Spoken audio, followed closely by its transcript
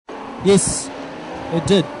Yes, it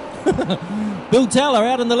did. Bill Towler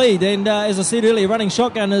out in the lead, and as I said earlier, running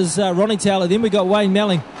shotgun is Ronnie Towler. Then we got Wayne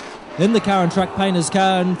Melling in the car and truck painter's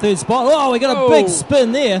car in third spot. Oh, we got a big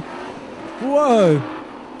spin there. Whoa.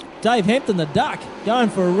 Dave Hampton, the duck, going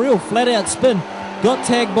for a real flat-out spin. Got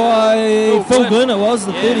tagged by Phil Glynn, it was,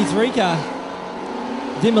 the 33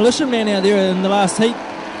 car. Demolition Man out there in the last heat,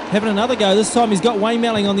 having another go. This time he's got Wayne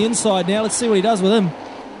Melling on the inside now. Let's see what he does with him.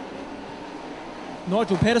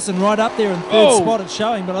 Nigel Patterson right up there in third spot, it's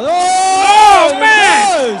showing. But man!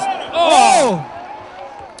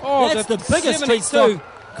 That's the biggest street stock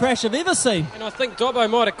crash I've ever seen. And I think Dobbo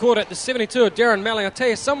might have caught it. The 72 of Darren Melling. I tell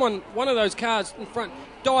you, one of those cars in front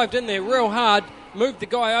dived in there real hard, moved the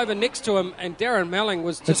guy over next to him, and Darren Melling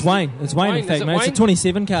was just... It's Wayne, in fact, mate. It's a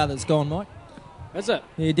 27 car that's gone, Mike. Is it?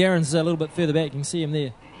 Yeah, Darren's a little bit further back. You can see him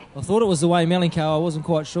there. I thought it was the Wayne Melling car. I wasn't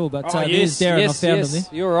quite sure, but there's Darren. I found him there.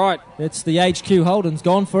 You're right. It's the HQ Holden's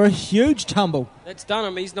gone for a huge tumble. That's done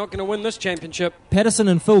him. He's not going to win this championship. Patterson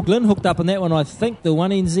and Phil Glynn hooked up in that one. I think the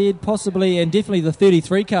 1NZ possibly, and definitely the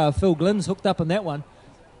 33 car of Phil Glynn's hooked up in that one.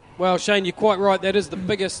 Well, Shane, you're quite right. That is the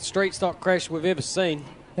biggest street stock crash we've ever seen.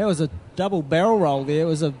 That was a double barrel roll there. It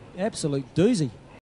was an absolute doozy.